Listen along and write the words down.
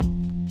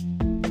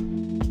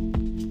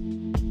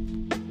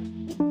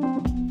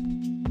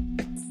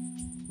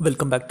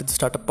Welcome back to the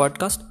Startup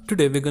Podcast.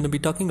 Today we're going to be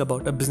talking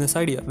about a business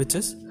idea, which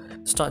is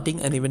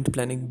starting an event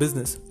planning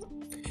business.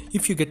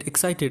 If you get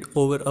excited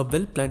over a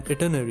well-planned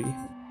itinerary,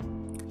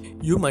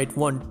 you might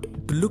want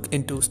to look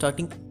into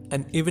starting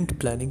an event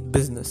planning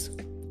business.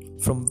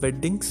 From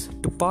weddings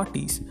to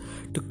parties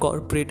to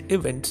corporate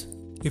events,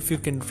 if you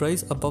can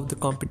rise above the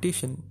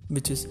competition,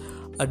 which is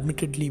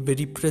admittedly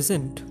very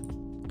present,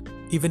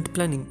 event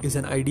planning is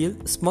an ideal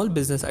small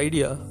business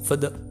idea for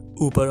the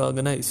uber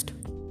organized.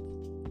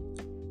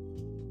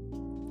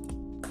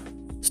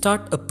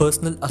 Start a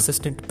personal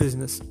assistant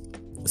business.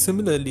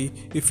 Similarly,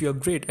 if you're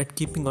great at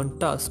keeping on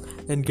task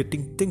and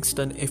getting things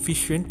done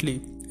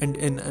efficiently and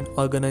in an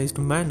organized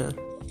manner,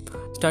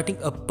 starting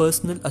a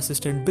personal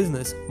assistant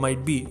business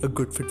might be a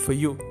good fit for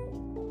you.